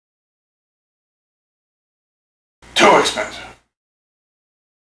too expensive.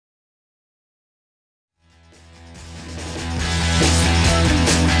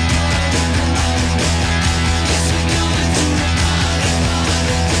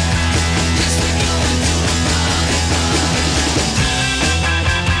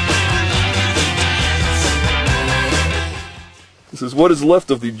 This is what is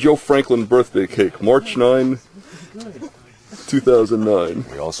left of the Joe Franklin birthday cake, March 9, 2009.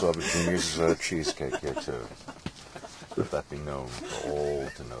 We also have a Junior's cheesecake here, too. Let that be known for all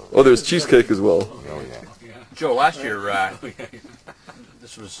to know. Oh, there's cheesecake as well. Oh, yeah. Joe, last year,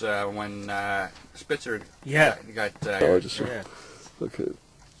 this was when Spitzer got... Okay.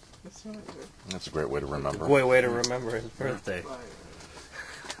 That's a great way to remember. Great way to remember his birthday.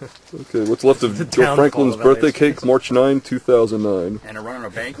 Okay, what's left of Joe Franklin's birthday cake, March 9, 2009. And a run on a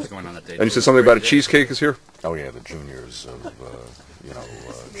bank was going on that day. And you said something about a cheesecake is here? Oh, yeah, the Junior's of,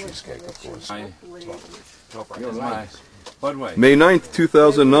 cheesecake, of course. May 9th,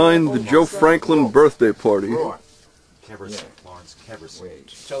 2009, the Joe Franklin birthday party. Keverson, Lawrence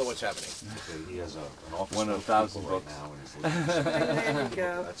Keverson. Tell her what's happening. He has an office 1,000 right books. now. There you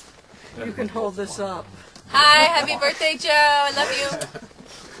go. You can hold this up. Hi, happy birthday, Joe. I love you.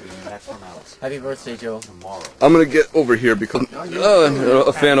 Happy birthday, Joe. Tomorrow. I'm going to get over here because I'm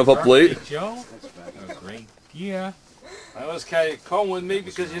a fan of Up Late. Joe? That was great. Yeah. I always carry a comb with me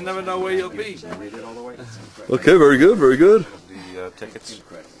because you never know where you'll be. Okay, very good, very good. The tickets.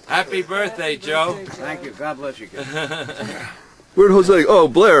 Happy birthday, Joe. Thank you. God bless you. Where'd Jose? Oh,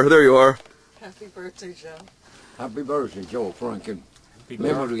 Blair, there you are. Happy birthday, Joe. Happy birthday, Joe Franklin.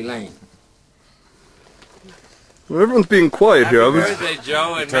 Memory Lane. Well, everyone's being quiet here. Happy birthday,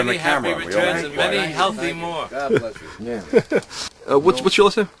 Joe, and many happy returns and many healthy more. God bless you. Yeah. What's your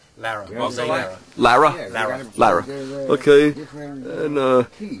last name? Lara. Lara? Lara. Okay.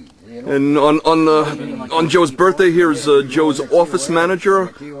 And on Joe's birthday, here's Joe's office manager,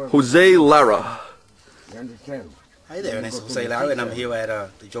 Jose Lara. You understand? Hi there, my name is Jose Lara, and I'm here at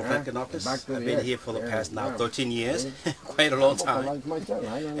the Joe Franklin office. I've been here for the past now 13 years, quite a long time.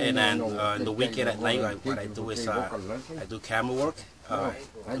 And then in the weekend at night, what I do is I do camera work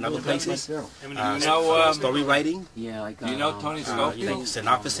in other places. Story writing. Do you know Tony Scofield?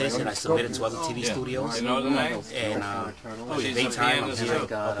 Synopsis, and I submit it to other TV studios. You know the name? And in the daytime, I'm here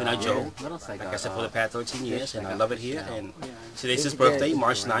helping out Joe, like I said, for the past 13 years, and I love it here. And today's his birthday,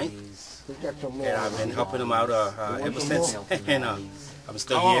 March 9th. And I've been helping him out ever since, and I'm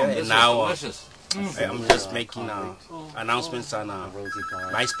still here, and now I'm just making announcements on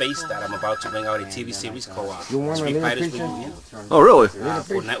MySpace that I'm about to bring out a TV series called Street Fighters Reunion. Oh, really?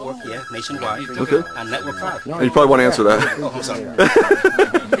 For network, yeah, nationwide. Okay. On Network 5. And you probably want to answer that. Oh, I'm sorry.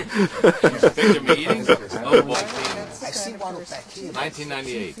 Picture meetings? Oh, boy. I see one back here.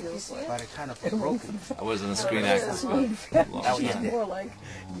 1998. But it kind of broken. I was in the Screen Actors School. More like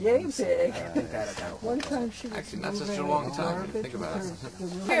yay big. One time she was Actually, not such a long time. Think about it.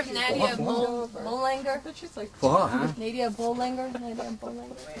 Hear of Nadia Boulanger? She's like, Nadia Boulanger? Nadia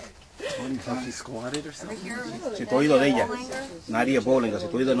Boulanger? She squatted or something? Si te he oído de ella. Nadia Boulanger, si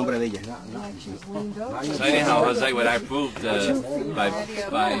te he oído el nombre de ella. So anyhow, Jose, what I proved by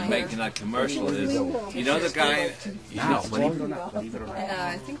making that commercial is, you know the guy, I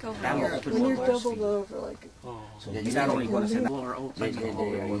think over here. when you're doubled over, like, You're not only going to send The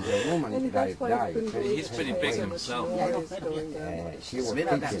woman that died. he's pretty big himself. She was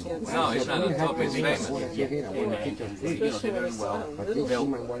thinking. No, he's not on top, he's famous. But this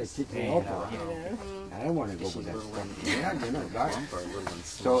woman wanted to keep me open. I don't want to go with that stuff. Yeah, you know, right?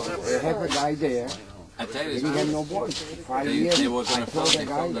 So they have a guy there. I tell you, He didn't have no voice. 5 years. they were going I to told the guy.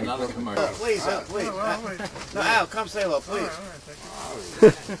 film another commercial. Please, please. No, Al, come say hello, please.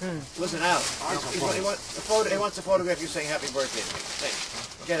 Listen, Al. He wants a photograph you saying happy birthday to me. Hey,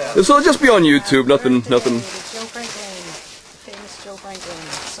 get out. This will just be on YouTube, nothing. Joe Franklin. Famous Joe Franklin.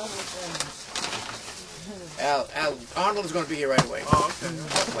 So many Al, Arnold is going to be here right away. Oh, okay.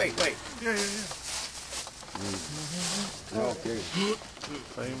 Wait. Yeah. Okay.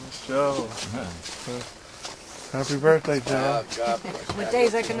 Famous Joe. Happy birthday, Joe. What day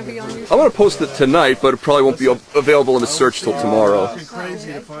is that going to be on YouTube? I'm going to post it tonight, but it probably won't be available in the search till tomorrow. It's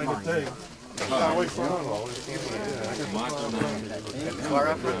crazy to find a thing. Wait for Arnold.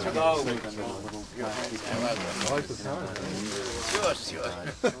 It's yours.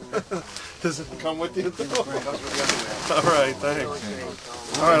 Does it come with you? All right, thanks.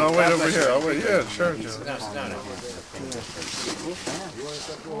 All right, I'll wait over here. I'll wait. Yeah, sure, Joe. No.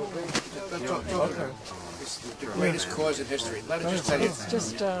 It's the greatest cause in history. Let her just tell you.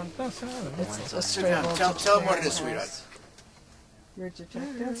 Just, it's a straight Tell him what it is, sweetheart. You're a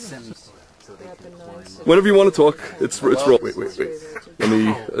detective? Whenever you want to talk, it's roll. Wait. Let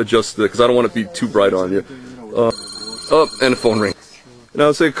me adjust it because I don't want it to be too bright on you. And the phone ring. Now,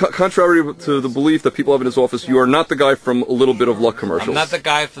 I say, contrary to the belief that people have in his office, you are not the guy from A Little Bit of Luck commercials. I'm not the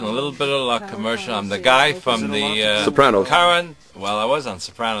guy from the Little Bit of Luck commercial. I'm the guy from the Sopranos. Well, I was on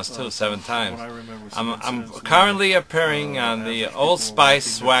Sopranos too, 7 times. I'm currently appearing on the Old Spice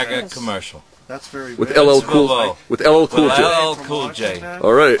Swagger commercial. That's very with LL Cool J. With LL Cool J.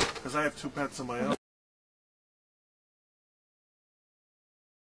 All right. Because I have 2 pets of my own.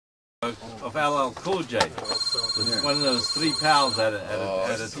 Of LL Cool J. One of those 3 pals at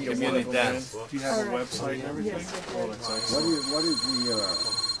a community dance. Do you have a website and everything? What is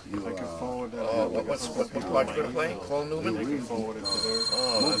the I can forward that. What part you going to play? Call Newman? I can forward it to there.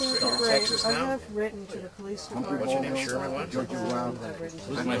 Oh, that's great. You're in Texas I now? have written to the police department. What's your name, Sherman? What?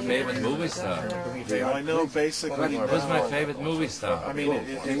 Who's my favorite movie star? Well, I know basically. Who's my favorite movie star? I mean,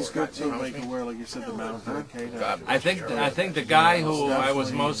 it's good to make it where, like you said, the mountain volcano. I think the guy who I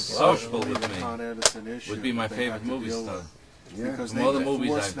was most sociable with me would be my favorite movie star. Because From all the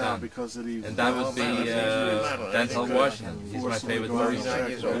movies I've done. Because of the And that would be Denzel Washington. He's my favorite movie star.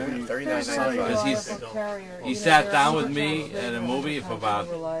 Because he sat down with me in a movie for about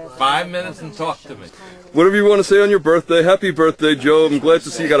 5 minutes and talked to me. Whatever you want to say on your birthday, happy birthday, Joe. I'm glad to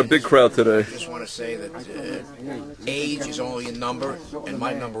see you got a big crowd today. I just want to say that age is only a number, and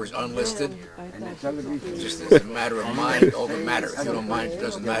my number is unlisted. Just as a matter of mind, it doesn't matter. If you don't mind, it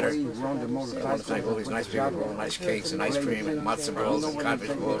doesn't matter. I want to thank all these nice people for all the nice cakes and ice cream and matzo balls and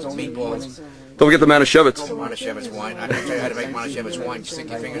codfish balls and meatballs. Don't forget the Manischewitz. Manischewitz wine. I can tell you how to make Manischewitz wine. You stick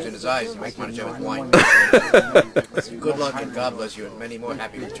your fingers in his eyes, you make Manischewitz wine. Good luck and God bless you and many more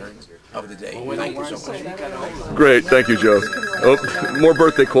happy returns of the day. Thank you so much. Great, thank you, Joe. Oh, more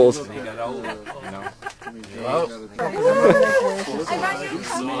birthday calls. I got you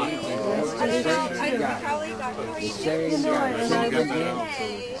a copy. I probably got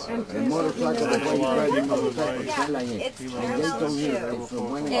if you're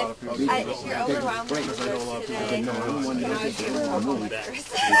overwhelmed,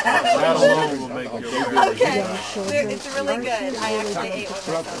 okay, it's really good. I actually ate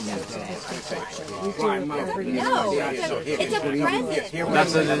one. No, it's a present.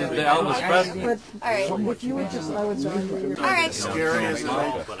 That's the Elvis Presley. All right. All right. Scary as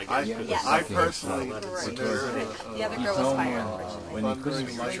I personally. The other girl was fired. When you couldn't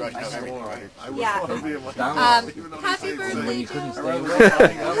Happy birthday,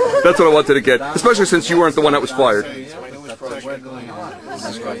 Joe. That's what I wanted to get, especially since you weren't the one that was fired.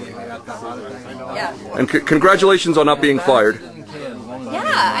 Yeah. And congratulations on not being fired.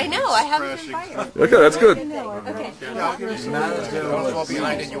 Yeah, I know. I haven't been fired. Okay, that's good. Okay. Don't fall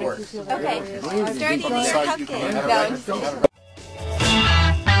behind in your work. Okay. I'm starting to eat a cupcake. No.